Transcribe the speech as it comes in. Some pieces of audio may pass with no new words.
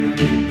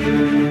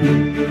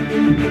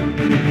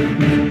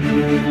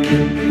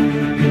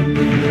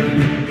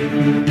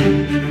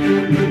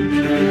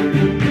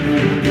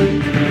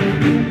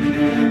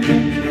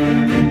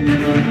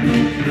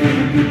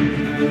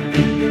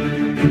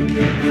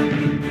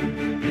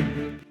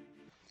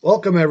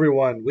Welcome,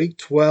 everyone. Week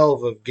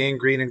 12 of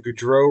Gangrene and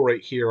Goudreau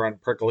right here on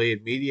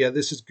Percolated Media.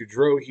 This is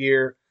Goudreau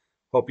here.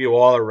 Hope you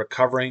all are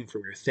recovering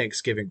from your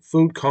Thanksgiving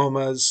food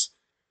comas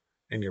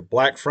and your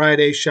Black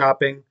Friday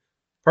shopping.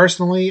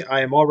 Personally,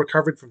 I am all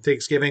recovered from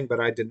Thanksgiving,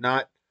 but I did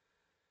not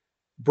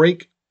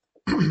break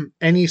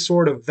any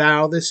sort of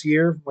vow this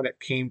year when it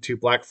came to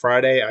Black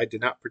Friday. I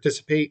did not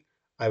participate.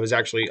 I was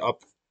actually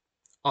up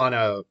on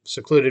a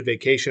secluded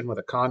vacation with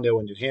a condo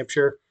in New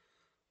Hampshire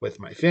with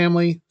my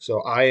family.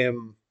 So I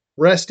am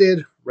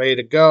rested, ready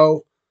to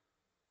go.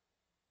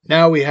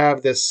 Now we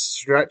have this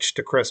stretch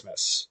to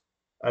Christmas.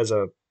 As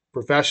a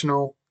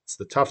professional, it's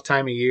the tough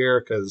time of year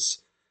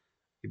because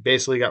you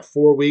basically got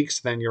 4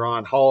 weeks, then you're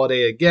on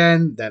holiday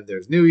again, then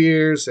there's New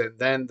Year's, and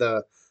then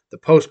the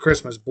post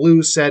Christmas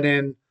blues set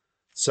in.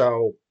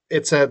 So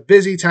it's a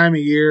busy time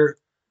of year,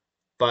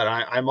 but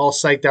I'm all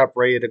psyched up,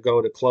 ready to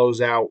go to close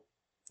out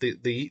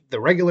the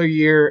regular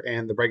year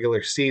and the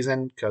regular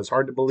season because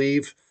hard to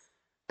believe.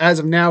 As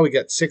of now, we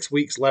got 6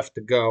 weeks left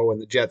to go, and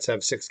the Jets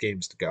have 6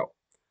 games to go.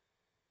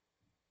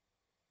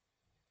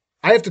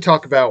 I have to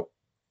talk about,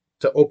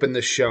 to open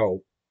this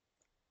show,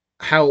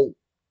 how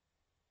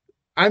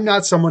I'm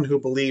not someone who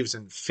believes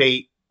in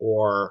fate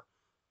or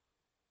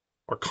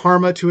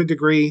karma to a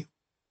degree.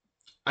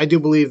 I do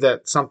believe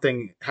that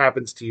something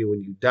happens to you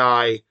when you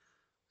die.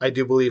 I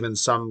do believe in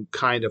some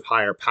kind of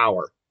higher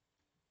power.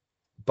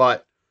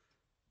 But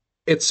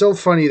it's so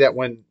funny that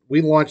when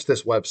we launched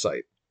this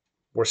website,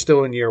 we're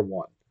still in year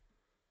one.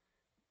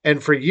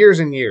 And for years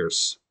and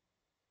years,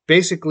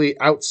 basically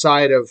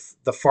outside of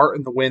the fart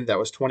in the wind that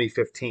was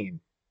 2015,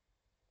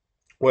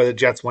 where the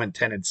Jets went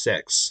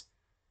 10-6.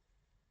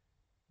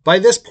 By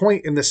this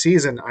point in the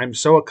season, I'm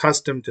so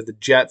accustomed to the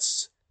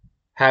Jets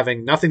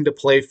having nothing to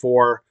play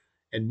for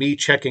and me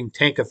checking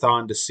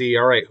Tankathon to see,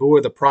 all right, who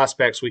are the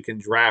prospects we can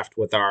draft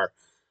with our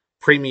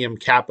premium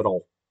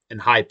capital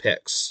and high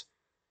picks.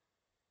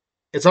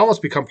 It's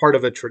almost become part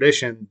of a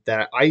tradition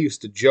that I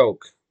used to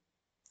joke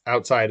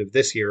outside of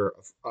this year,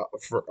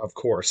 of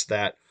course,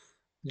 that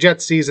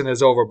Jets season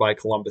is over by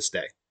Columbus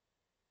Day,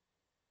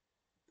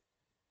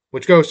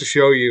 which goes to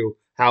show you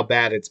how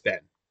bad it's been.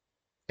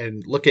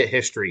 And look at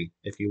history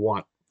if you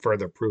want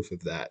further proof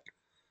of that.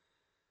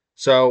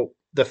 So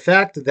the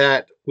fact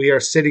that we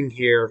are sitting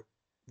here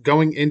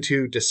going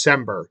into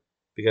December,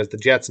 because the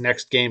Jets'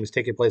 next game is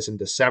taking place in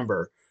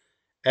December,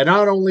 and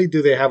not only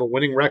do they have a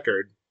winning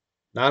record,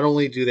 not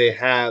only do they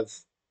have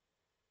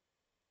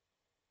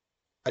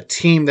a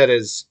team that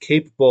is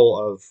capable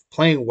of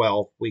playing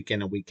well week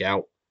in and week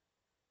out,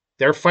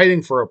 they're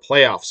fighting for a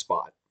playoff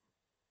spot,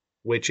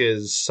 which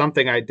is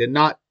something I did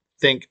not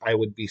think I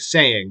would be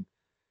saying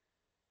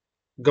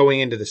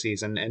going into the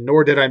season, and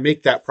nor did I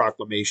make that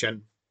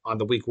proclamation on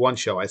the week one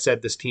show. I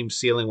said this team's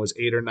ceiling was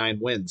 8 or 9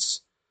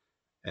 wins.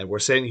 And we're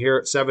sitting here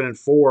at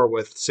 7-4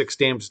 with 6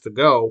 games to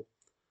go.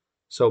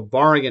 So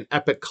barring an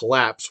epic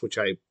collapse, which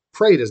I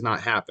pray does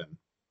not happen,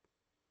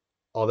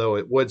 although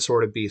it would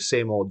sort of be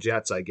same old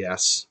Jets, I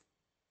guess,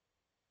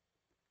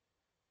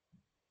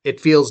 it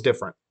feels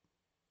different.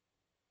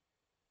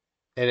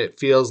 And it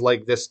feels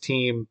like this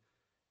team,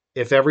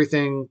 if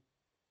everything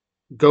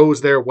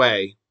goes their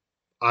way,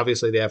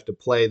 obviously they have to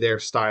play their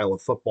style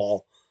of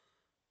football,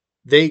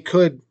 they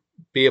could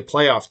be a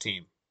playoff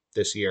team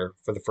this year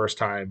for the first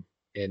time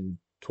in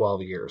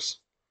 12 years.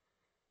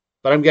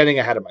 But I'm getting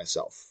ahead of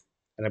myself.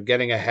 And I'm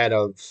getting ahead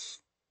of,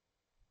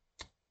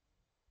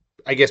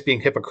 I guess, being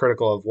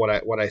hypocritical of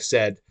what I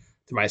said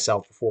to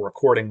myself before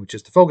recording, which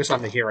is to focus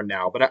on the here and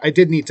now. But I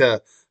did need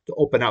to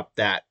open up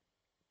that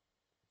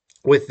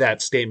with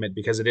that statement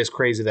because it is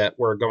crazy that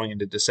we're going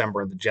into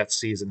December and the Jets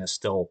season is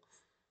still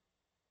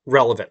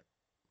relevant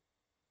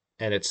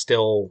and it's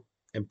still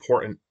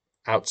important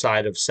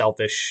outside of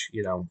selfish,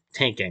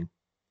 tanking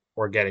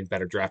or getting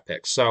better draft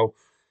picks. So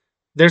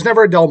there's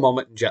never a dull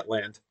moment in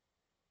Jetland,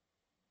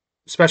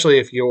 especially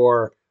if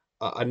you're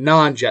a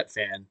non-Jet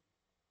fan,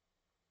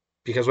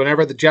 because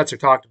whenever the Jets are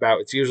talked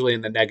about, it's usually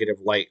in the negative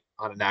light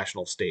on a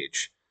national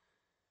stage.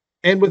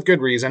 And with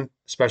good reason,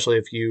 especially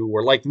if you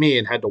were like me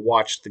and had to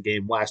watch the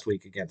game last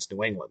week against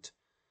New England.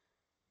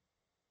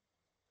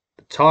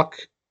 The talk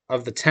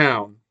of the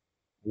town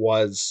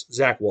was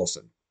Zach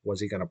Wilson. Was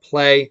he going to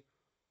play?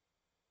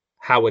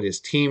 How would his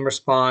team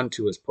respond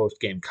to his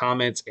post-game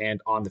comments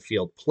and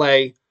on-the-field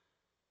play?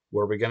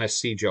 Were we going to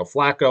see Joe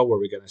Flacco? Were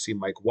we going to see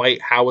Mike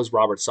White? How was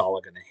Robert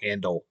Saleh going to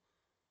handle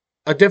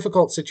a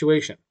difficult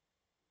situation?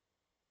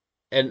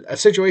 And a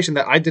situation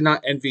that I did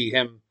not envy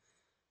him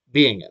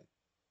being in.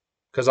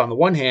 Because on the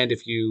one hand,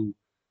 if you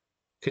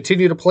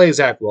continue to play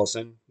Zach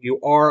Wilson,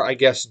 you are, I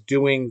guess,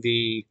 doing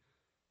the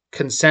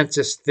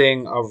consensus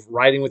thing of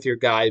riding with your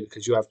guy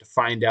because you have to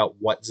find out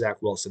what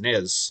Zach Wilson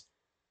is.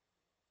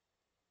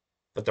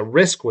 But the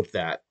risk with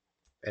that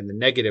and the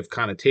negative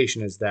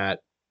connotation is that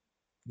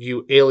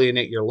you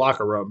alienate your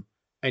locker room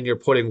and you're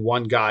putting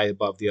one guy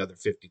above the other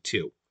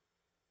 52.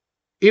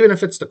 Even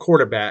if it's the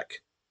quarterback,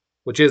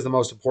 which is the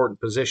most important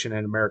position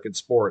in American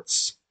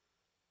sports,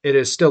 it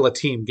is still a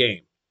team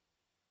game.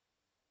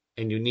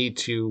 And you need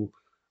to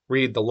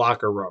read the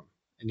locker room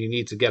and you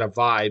need to get a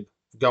vibe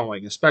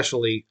going,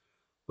 especially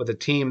with a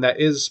team that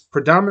is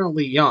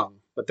predominantly young,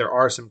 but there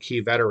are some key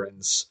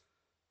veterans,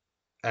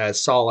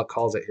 as Saleh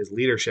calls it, his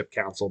leadership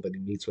council that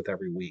he meets with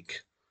every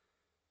week.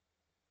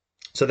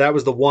 So that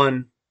was the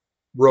one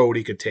road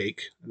he could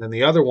take. And then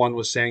the other one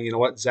was saying, you know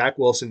what, Zach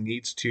Wilson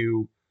needs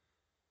to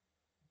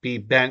be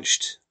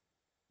benched,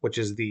 which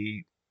is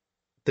the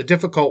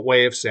difficult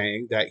way of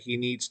saying that he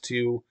needs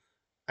to,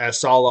 as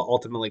Saleh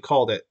ultimately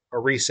called it, a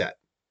reset.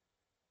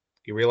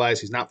 He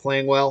realized he's not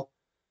playing well.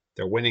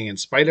 They're winning in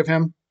spite of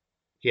him.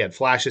 He had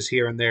flashes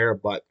here and there,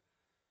 but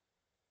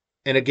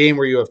in a game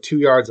where you have 2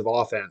 yards of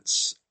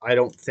offense, I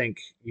don't think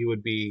you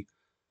would be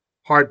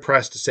hard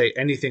pressed to say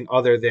anything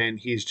other than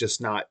he's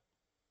just not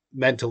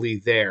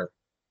mentally there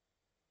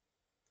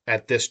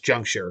at this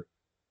juncture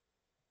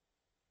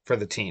for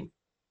the team.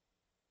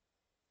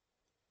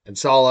 And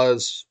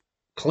Saleh's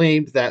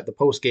claimed that the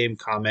post-game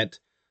comment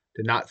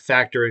did not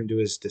factor into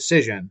his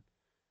decision.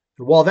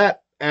 And while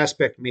that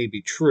aspect may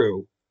be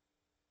true,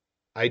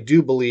 I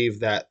do believe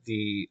that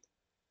the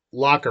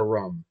locker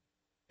room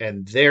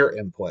and their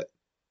input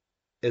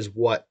is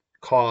what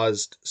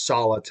caused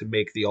Saleh to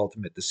make the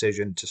ultimate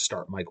decision to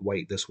start Mike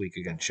White this week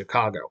against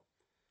Chicago.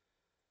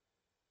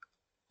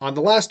 On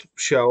the last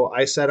show,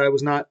 I said I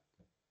was not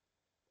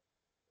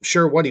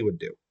sure what he would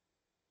do.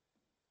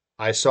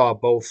 I saw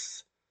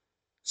both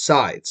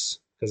sides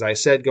because I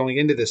said going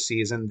into this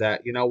season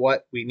that, you know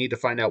what, we need to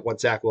find out what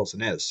Zach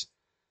Wilson is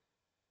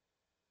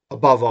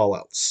above all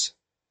else.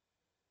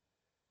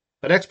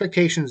 But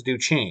expectations do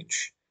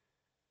change,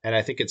 and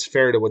I think it's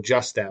fair to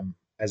adjust them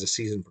as the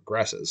season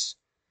progresses.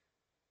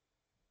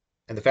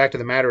 And the fact of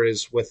the matter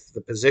is, with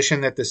the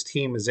position that this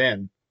team is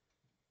in,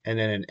 and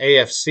in an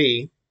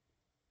AFC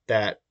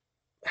that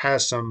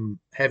has some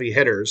heavy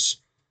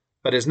hitters,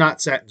 but is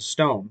not set in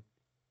stone,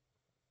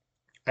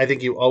 I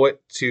think you owe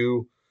it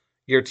to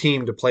your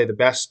team to play the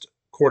best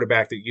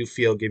quarterback that you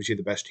feel gives you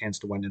the best chance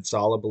to win. And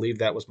Saleh believed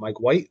that was Mike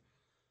White,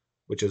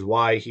 which is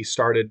why he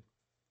started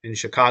in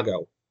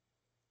Chicago.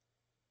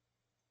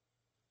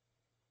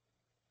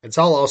 And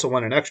Saleh also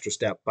went an extra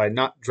step by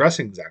not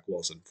dressing Zach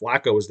Wilson.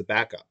 Flacco was the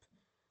backup.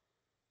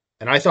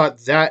 And I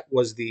thought that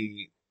was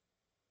the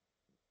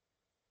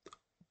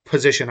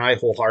position I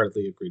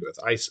wholeheartedly agreed with.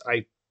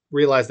 I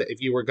realized that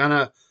if you were going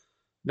to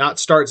not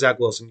start Zach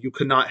Wilson, you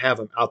could not have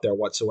him out there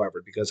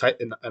whatsoever, because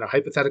in a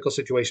hypothetical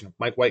situation, if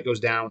Mike White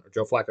goes down or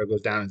Joe Flacco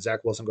goes down and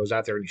Zach Wilson goes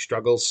out there and he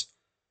struggles,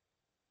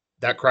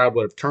 that crowd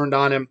would have turned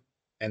on him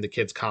and the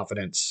kid's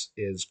confidence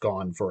is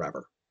gone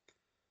forever.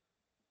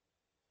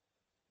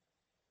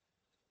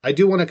 I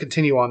do want to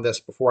continue on this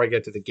before I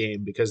get to the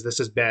game, because this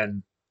has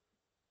been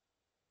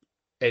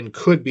and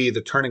could be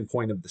the turning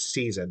point of the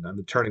season and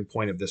the turning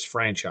point of this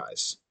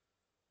franchise.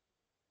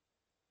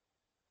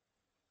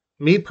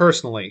 Me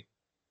personally,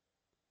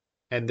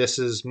 and this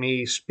is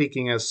me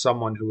speaking as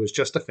someone who is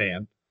just a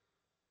fan,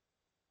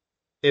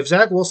 if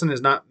Zach Wilson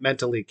is not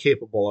mentally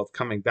capable of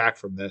coming back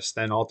from this,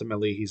 then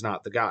ultimately he's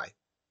not the guy.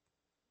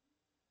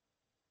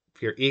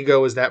 If your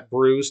ego is that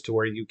bruised to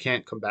where you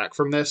can't come back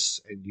from this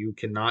and you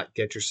cannot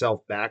get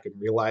yourself back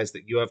and realize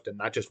that you have to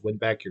not just win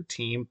back your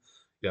team,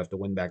 you have to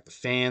win back the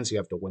fans, you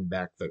have to win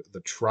back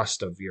the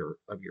trust of your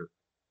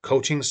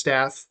coaching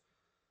staff,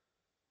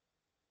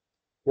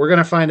 we're going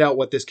to find out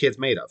what this kid's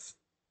made of,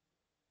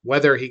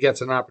 whether he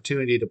gets an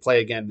opportunity to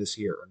play again this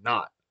year or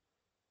not.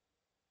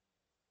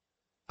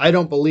 I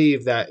don't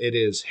believe that it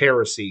is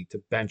heresy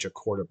to bench a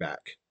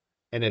quarterback.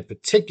 And in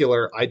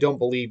particular, I don't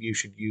believe you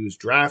should use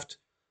draft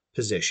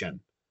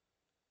position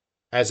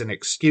as an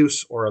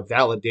excuse or a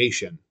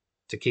validation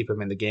to keep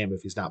him in the game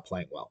if he's not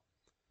playing well.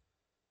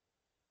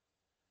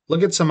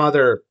 Look at some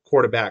other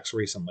quarterbacks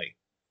recently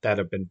that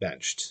have been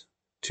benched.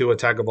 Tua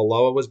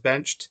Tagovailoa was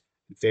benched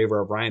in favor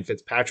of Ryan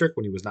Fitzpatrick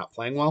when he was not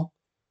playing well.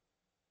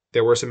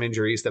 There were some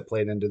injuries that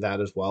played into that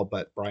as well,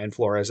 but Brian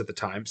Flores at the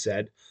time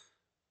said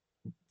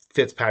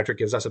Fitzpatrick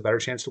gives us a better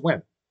chance to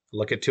win.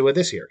 Look at Tua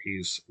this year.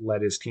 He's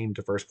led his team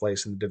to first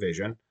place in the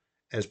division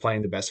and is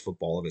playing the best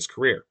football of his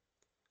career.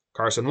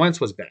 Carson Wentz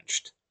was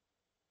benched.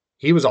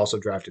 He was also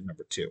drafted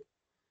number 2.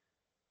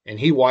 And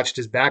he watched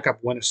his backup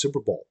win a Super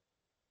Bowl.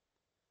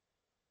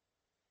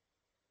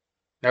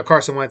 Now,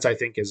 Carson Wentz, I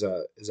think, is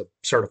a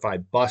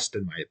certified bust,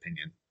 in my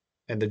opinion.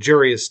 And the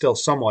jury is still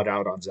somewhat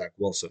out on Zach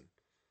Wilson.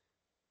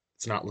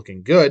 It's not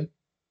looking good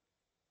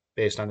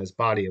based on his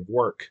body of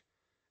work.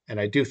 And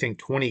I do think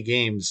 20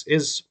 games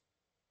is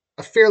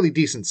a fairly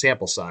decent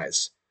sample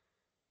size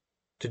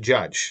to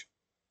judge.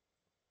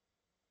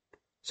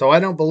 So I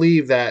don't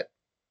believe that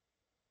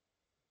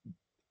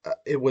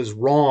it was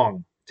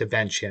wrong to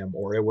bench him,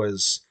 or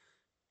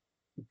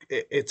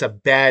it's a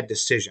bad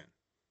decision.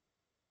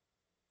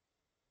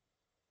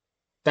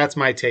 That's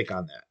my take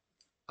on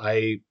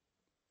that.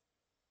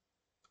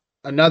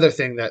 Another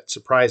thing that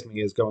surprised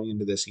me is going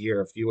into this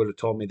year, if you would have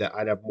told me that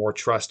I'd have more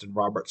trust in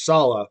Robert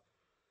Saleh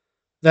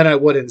than I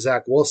would in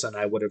Zach Wilson,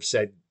 I would have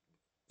said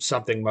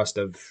something must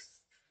have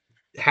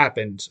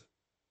happened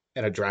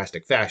in a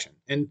drastic fashion.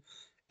 And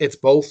it's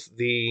both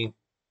and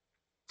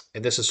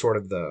this is sort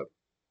of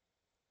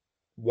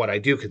what I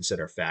do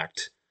consider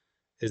fact,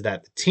 is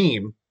that the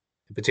team,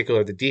 in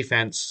particular the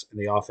defense and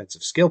the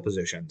offensive skill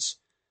positions,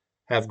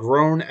 have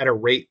grown at a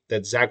rate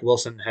that Zach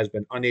Wilson has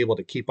been unable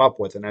to keep up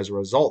with. And as a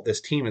result,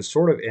 this team is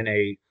sort of in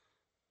a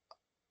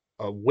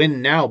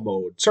win now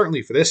mode,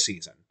 certainly for this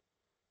season.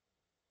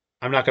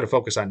 I'm not going to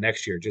focus on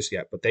next year just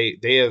yet, but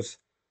they have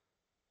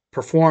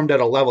performed at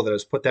a level that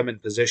has put them in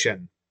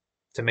position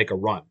to make a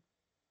run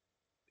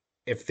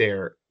if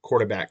their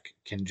quarterback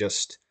can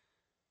just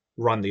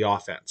run the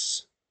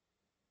offense.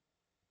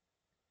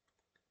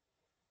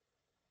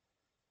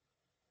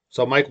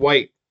 So Mike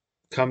White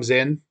comes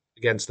in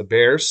against the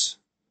Bears,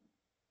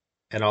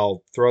 and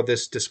I'll throw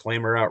this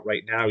disclaimer out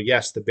right now.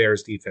 Yes, the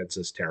Bears defense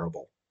is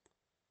terrible.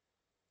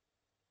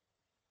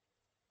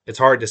 It's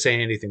hard to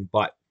say anything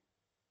but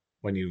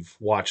when you've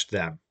watched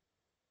them.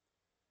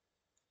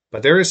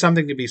 But there is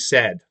something to be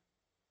said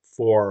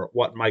for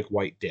what Mike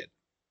White did.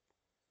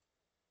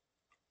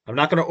 I'm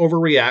not going to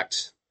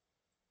overreact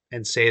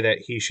and say that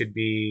he should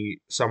be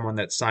someone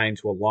that's signed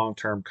to a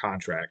long-term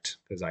contract,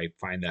 because I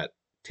find that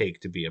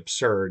take to be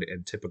absurd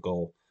and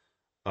typical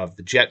of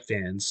the Jet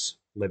fans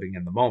living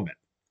in the moment.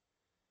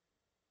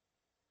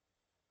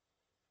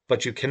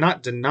 But you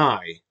cannot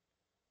deny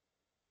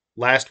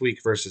last week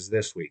versus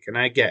this week. And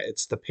I get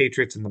it's the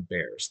Patriots and the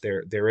Bears.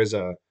 There is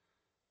a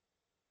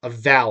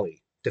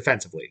valley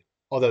defensively.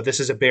 Although this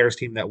is a Bears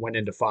team that went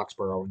into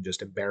Foxborough and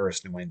just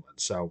embarrassed New England.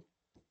 So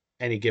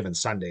any given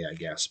Sunday, I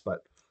guess.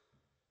 But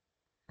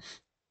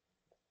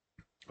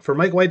for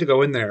Mike White to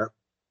go in there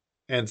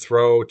and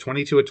throw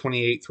 22 of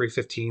 28,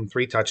 315,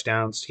 3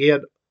 touchdowns, he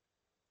had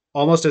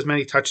almost as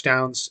many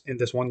touchdowns in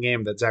this one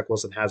game that Zach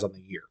Wilson has on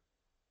the year.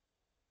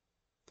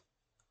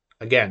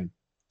 Again,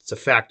 it's a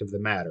fact of the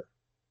matter.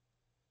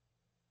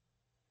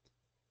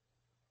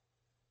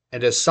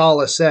 And as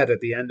Saleh said at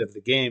the end of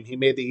the game, he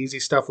made the easy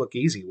stuff look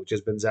easy, which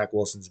has been Zach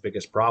Wilson's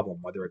biggest problem,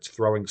 whether it's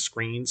throwing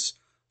screens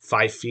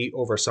 5 feet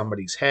over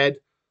somebody's head,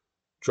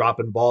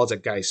 dropping balls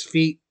at guys'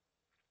 feet,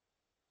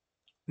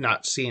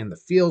 not seeing the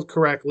field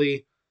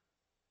correctly.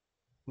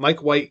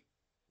 Mike White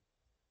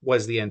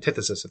was the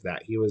antithesis of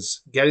that. He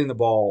was getting the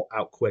ball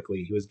out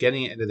quickly. He was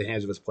getting it into the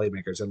hands of his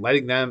playmakers and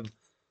letting them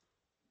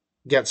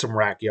get some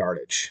rack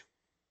yardage.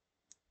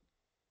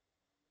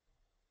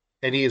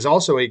 And he is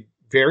also a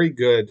very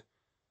good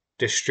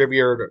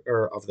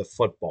distributor of the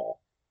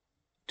football.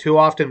 Too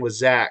often with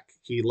Zach,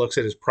 he looks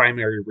at his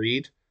primary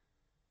read,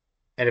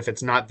 and if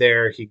it's not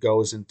there, he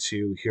goes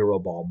into hero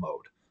ball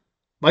mode.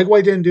 Mike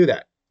White didn't do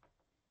that.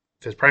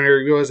 If his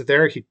primary read wasn't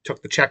there, he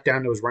took the check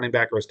down to his running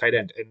back or his tight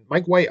end. And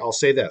Mike White, I'll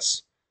say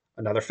this,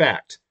 another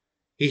fact,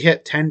 he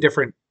hit 10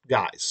 different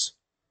guys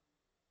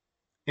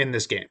in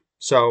this game.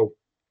 So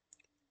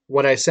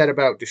what I said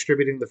about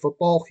distributing the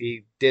football,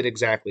 he did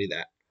exactly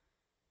that.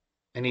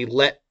 And he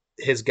let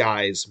his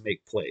guys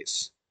make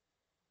plays.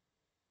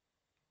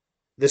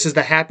 This is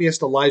the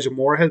happiest Elijah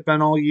Moore has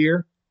been all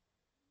year.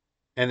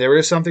 And there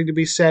is something to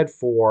be said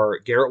for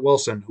Garrett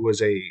Wilson, who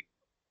is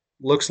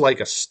looks like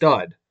a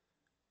stud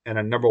and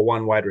a number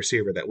one wide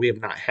receiver that we have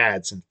not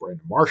had since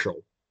Brandon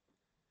Marshall.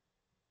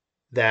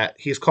 That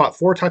he's caught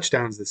 4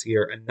 touchdowns this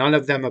year, and none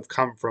of them have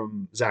come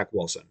from Zach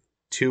Wilson.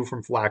 2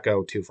 from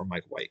Flacco, 2 from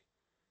Mike White.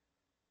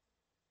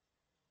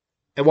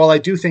 And while I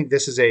do think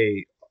this is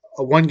a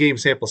one-game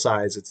sample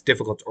size, it's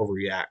difficult to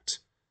overreact.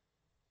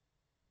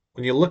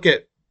 When you look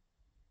at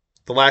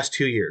the last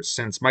 2 years,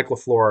 since Mike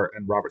LaFleur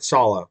and Robert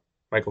Saleh,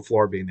 Mike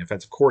LaFleur being the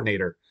offensive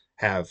coordinator,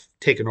 have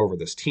taken over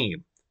this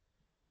team,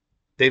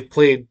 they've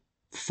played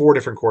 4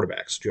 different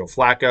quarterbacks: Joe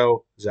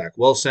Flacco, Zach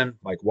Wilson,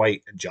 Mike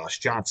White, and Josh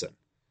Johnson.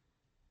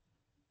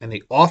 And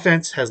the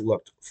offense has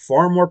looked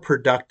far more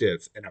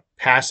productive in a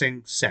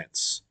passing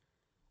sense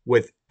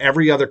with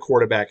every other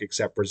quarterback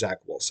except for Zach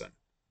Wilson.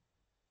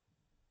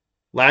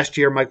 Last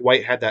year, Mike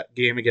White had that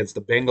game against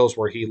the Bengals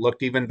where he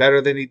looked even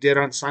better than he did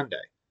on Sunday.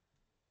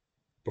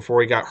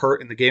 Before he got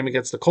hurt in the game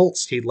against the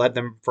Colts, he led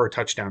them for a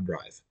touchdown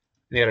drive.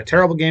 And he had a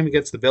terrible game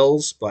against the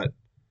Bills, but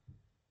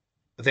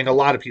I think a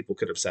lot of people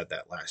could have said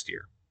that last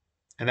year.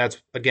 And that's,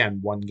 again,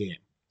 one game.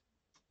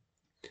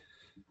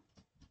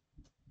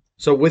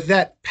 So with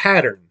that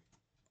pattern,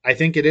 I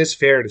think it is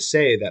fair to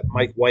say that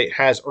Mike White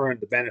has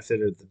earned the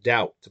benefit of the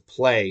doubt to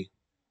play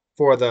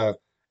for the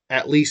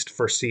at least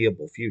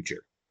foreseeable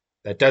future.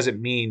 That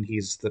doesn't mean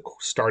he's the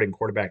starting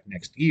quarterback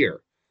next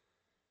year.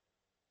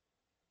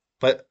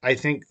 But I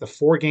think the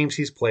 4 games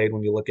he's played,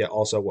 when you look at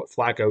also what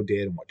Flacco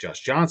did and what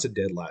Josh Johnson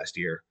did last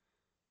year,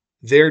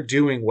 they're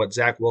doing what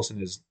Zach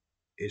Wilson is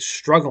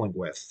struggling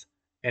with,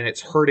 and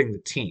it's hurting the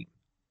team.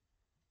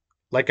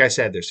 Like I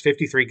said, there's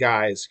 53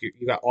 guys.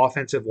 You got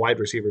offensive wide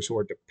receivers who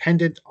are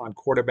dependent on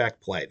quarterback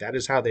play. That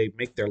is how they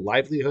make their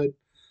livelihood.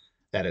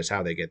 That is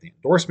how they get the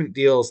endorsement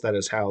deals. That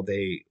is how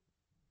they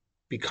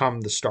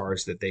become the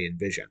stars that they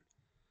envision.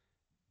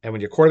 And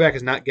when your quarterback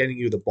is not getting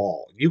you the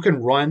ball, you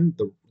can run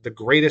the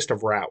greatest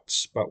of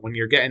routes, but when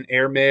you're getting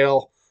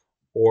airmail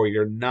or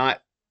you're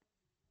not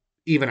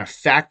even a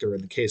factor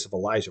in the case of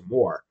Elijah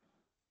Moore,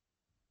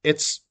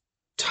 it's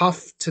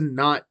tough to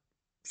not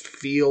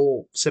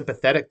feel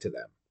sympathetic to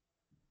them.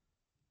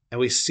 And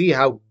we see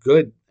how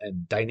good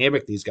and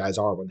dynamic these guys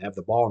are when they have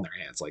the ball in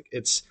their hands. Like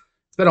it's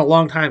been a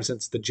long time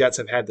since the Jets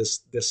have had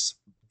this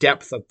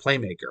depth of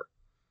playmaker.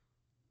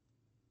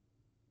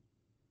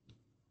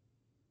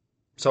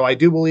 So I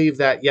do believe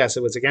that, yes,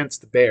 it was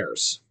against the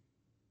Bears,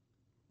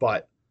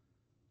 but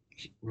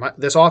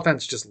this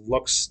offense just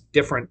looks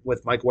different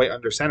with Mike White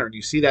under center. And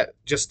you see that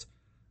just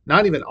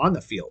not even on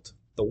the field.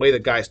 The way the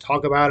guys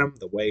talk about him,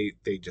 the way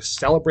they just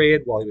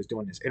celebrated while he was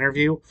doing his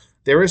interview.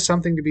 There is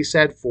something to be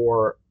said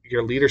for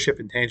your leadership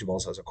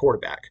intangibles as a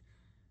quarterback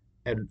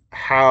and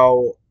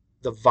how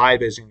the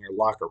vibe is in your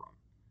locker room.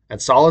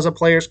 And Saleh's a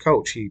player's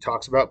coach. He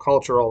talks about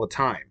culture all the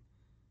time.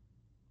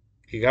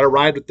 You got to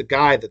ride with the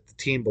guy that the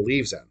team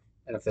believes in.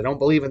 And if they don't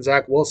believe in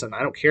Zach Wilson,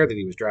 I don't care that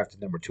he was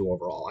drafted number 2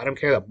 overall. I don't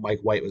care that Mike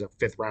White was a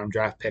 5th-round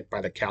draft pick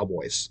by the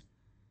Cowboys.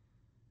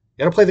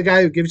 You got to play the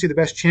guy who gives you the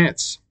best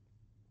chance.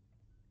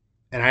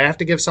 And I have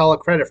to give Saleh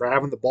credit for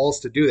having the balls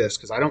to do this,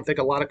 because I don't think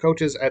a lot of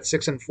coaches at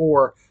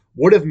 6-4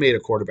 would have made a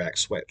quarterback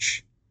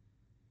switch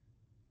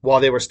while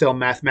they were still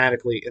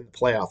mathematically in the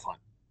playoff hunt.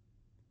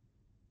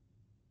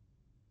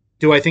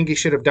 Do I think he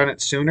should have done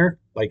it sooner,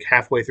 like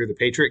halfway through the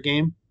Patriot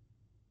game?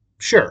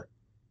 Sure.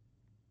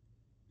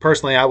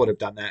 Personally, I would have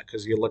done that,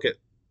 because you look at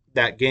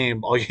that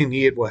game, all you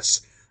need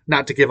was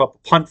not to give up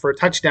a punt for a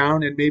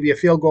touchdown, and maybe a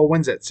field goal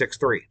wins it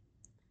 6-3.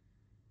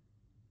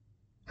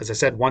 As I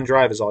said, one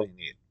drive is all you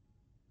need.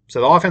 So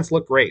the offense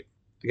looked great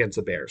against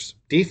the Bears.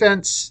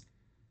 Defense,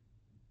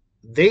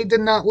 they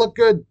did not look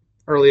good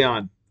early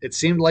on. It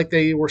seemed like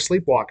they were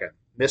sleepwalking,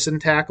 missing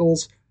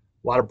tackles,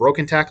 a lot of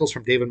broken tackles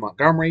from David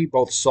Montgomery.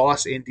 Both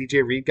Sauce and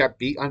DJ Reed got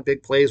beat on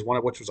big plays, one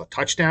of which was a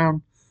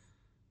touchdown.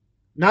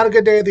 Not a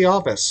good day at the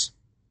office.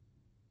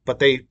 But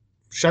they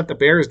shut the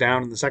Bears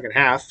down in the second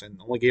half and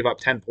only gave up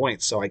 10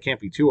 points, so I can't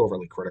be too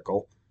overly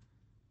critical.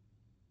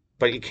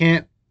 But you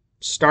can't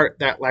start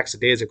that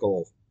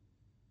lackadaisical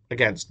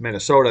against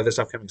Minnesota this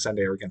upcoming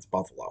Sunday or against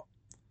Buffalo.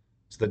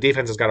 So the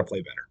defense has got to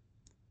play better.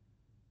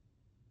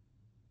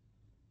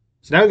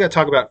 So now we've got to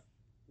talk about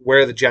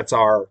where the Jets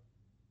are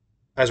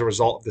as a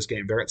result of this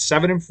game. They're at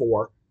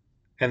 7-4,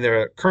 and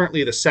they're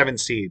currently the 7th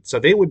seed. So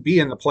they would be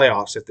in the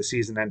playoffs if the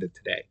season ended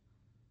today.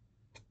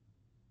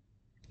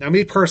 Now,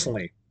 me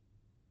personally,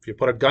 if you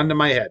put a gun to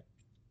my head,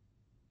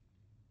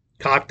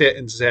 cocked it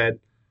and said,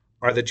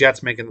 are the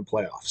Jets making the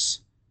playoffs?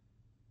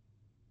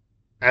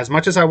 As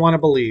much as I want to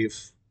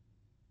believe,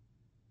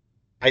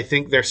 I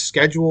think their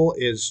schedule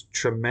is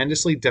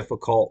tremendously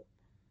difficult.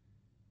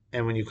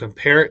 And when you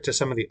compare it to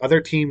some of the other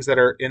teams that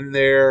are in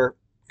their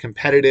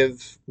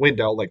competitive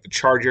window, like the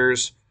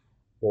Chargers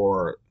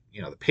or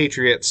the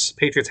Patriots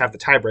have the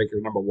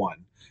tiebreaker, number 1.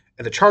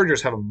 And the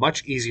Chargers have a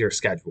much easier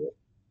schedule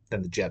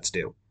than the Jets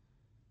do.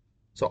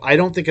 So I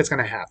don't think it's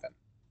going to happen.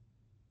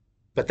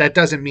 But that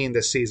doesn't mean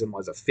this season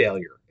was a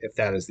failure, if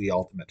that is the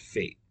ultimate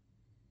fate.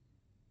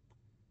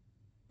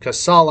 Because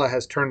Saleh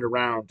has turned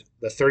around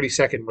the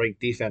 32nd ranked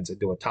defense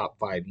into a top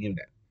 5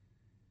 unit.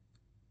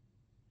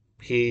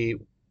 He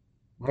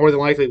more than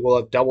likely will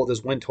have doubled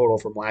his win total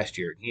from last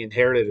year. He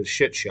inherited a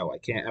shit show. I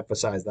can't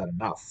emphasize that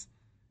enough.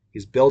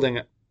 He's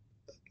building,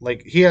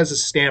 he has a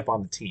stamp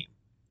on the team.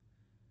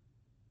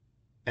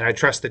 And I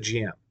trust the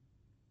GM.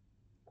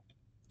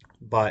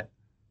 But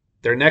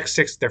their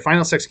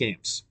final 6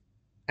 games: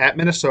 at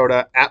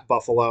Minnesota, at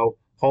Buffalo,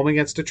 home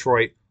against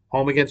Detroit,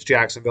 home against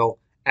Jacksonville,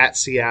 at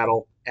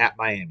Seattle, at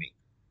Miami.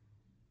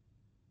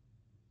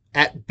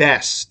 At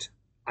best,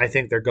 I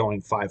think they're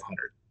going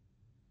 500.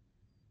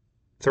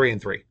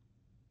 3-3.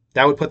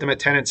 That would put them at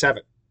 10-7.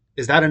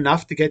 Is that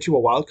enough to get you a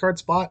wild card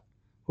spot?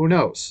 Who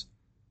knows?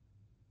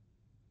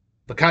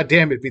 But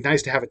goddamn, it'd be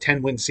nice to have a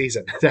 10-win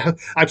season.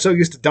 I'm so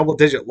used to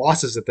double-digit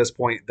losses at this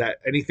point that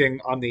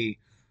anything on the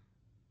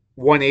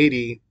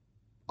 180,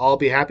 I'll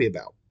be happy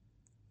about.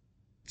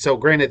 So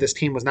granted, this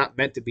team was not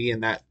meant to be in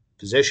that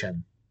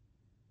position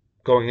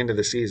going into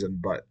the season,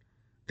 but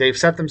they've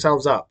set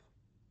themselves up.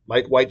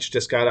 Mike White's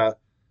just got to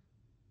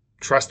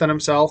trust in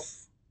himself.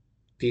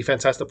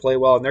 Defense has to play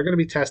well, and they're going to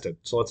be tested.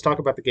 So let's talk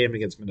about the game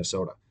against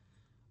Minnesota.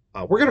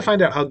 We're going to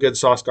find out how good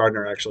Sauce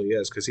Gardner actually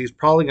is, because he's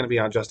probably going to be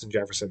on Justin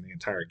Jefferson the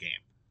entire game.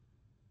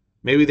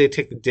 Maybe they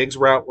take the Diggs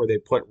route where they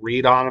put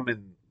Reed on him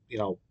and,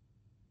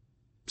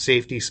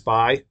 safety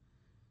spy.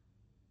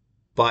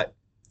 But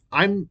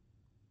I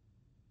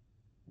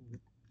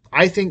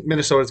think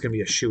Minnesota's going to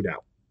be a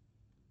shootout,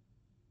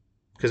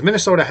 because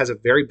Minnesota has a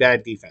very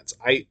bad defense.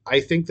 I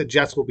think the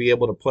Jets will be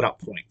able to put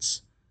up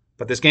points.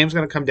 But this game's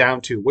going to come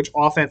down to which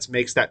offense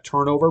makes that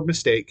turnover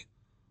mistake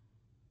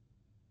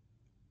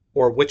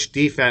or which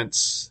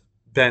defense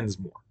bends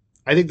more.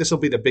 I think this will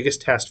be the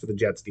biggest test for the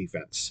Jets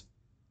defense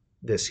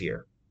this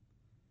year.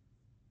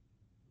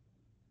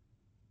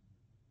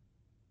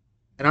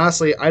 And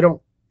honestly, I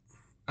don't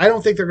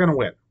think they're going to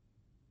win.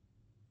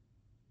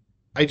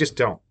 I just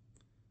don't.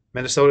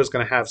 Minnesota's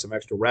going to have some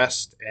extra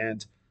rest,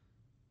 and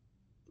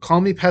call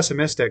me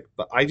pessimistic,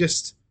 but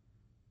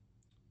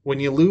when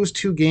you lose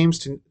 2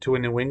 games to a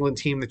New England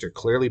team that you're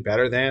clearly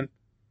better than,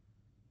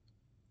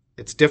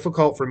 it's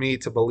difficult for me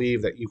to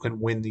believe that you can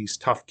win these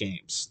tough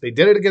games. They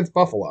did it against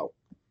Buffalo.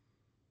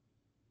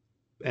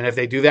 And if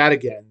they do that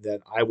again, then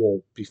I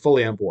will be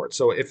fully on board.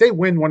 So if they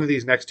win one of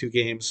these next two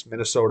games,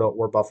 Minnesota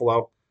or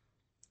Buffalo,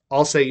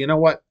 I'll say, you know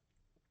what?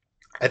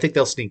 I think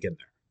they'll sneak in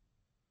there.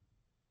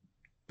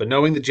 But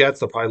knowing the Jets,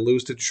 they'll probably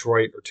lose to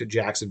Detroit or to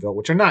Jacksonville,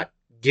 which are not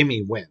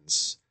gimme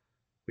wins.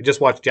 We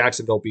just watched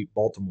Jacksonville beat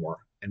Baltimore,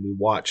 and we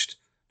watched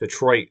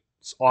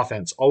Detroit's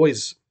offense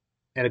always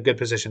in a good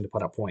position to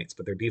put up points,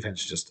 but their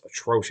defense is just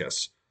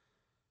atrocious.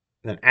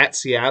 And then at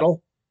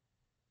Seattle,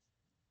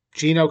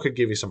 Gino could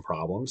give you some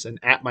problems. And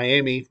at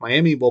Miami,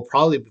 Miami will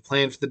probably be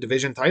playing for the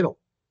division title.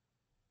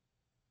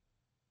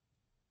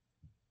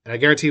 And I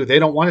guarantee you, they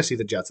don't want to see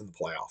the Jets in the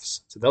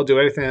playoffs. So they'll do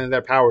everything in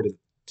their power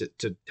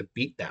to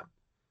beat them.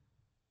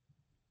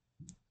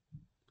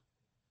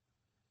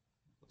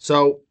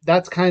 So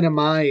that's kind of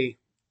my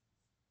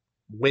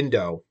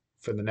window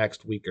for the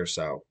next week or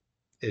so,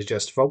 is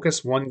just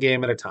focus one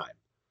game at a time.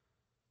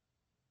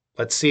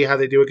 Let's see how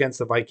they do against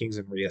the Vikings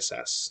and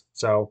reassess.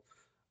 So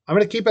I'm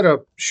going to keep it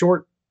a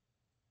short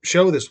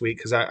show this week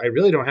because I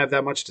really don't have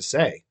that much to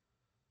say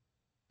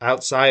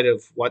outside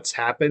of what's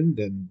happened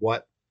and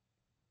what,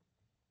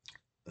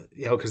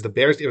 because the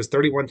Bears, it was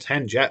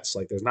 31-10 Jets.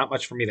 Like, there's not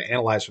much for me to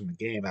analyze from the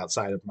game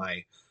outside of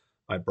my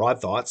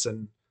broad thoughts.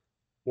 And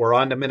we're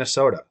on to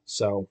Minnesota.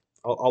 So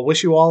I'll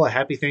wish you all a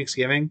happy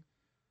Thanksgiving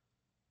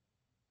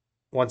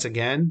once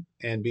again,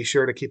 and be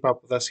sure to keep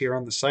up with us here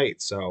on the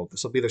site. So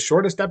this will be the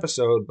shortest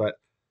episode, but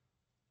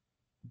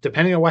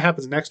depending on what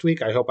happens next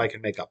week, I hope I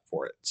can make up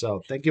for it.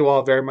 So thank you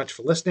all very much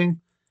for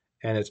listening,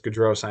 and it's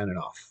Gaudreau signing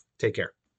off. Take care.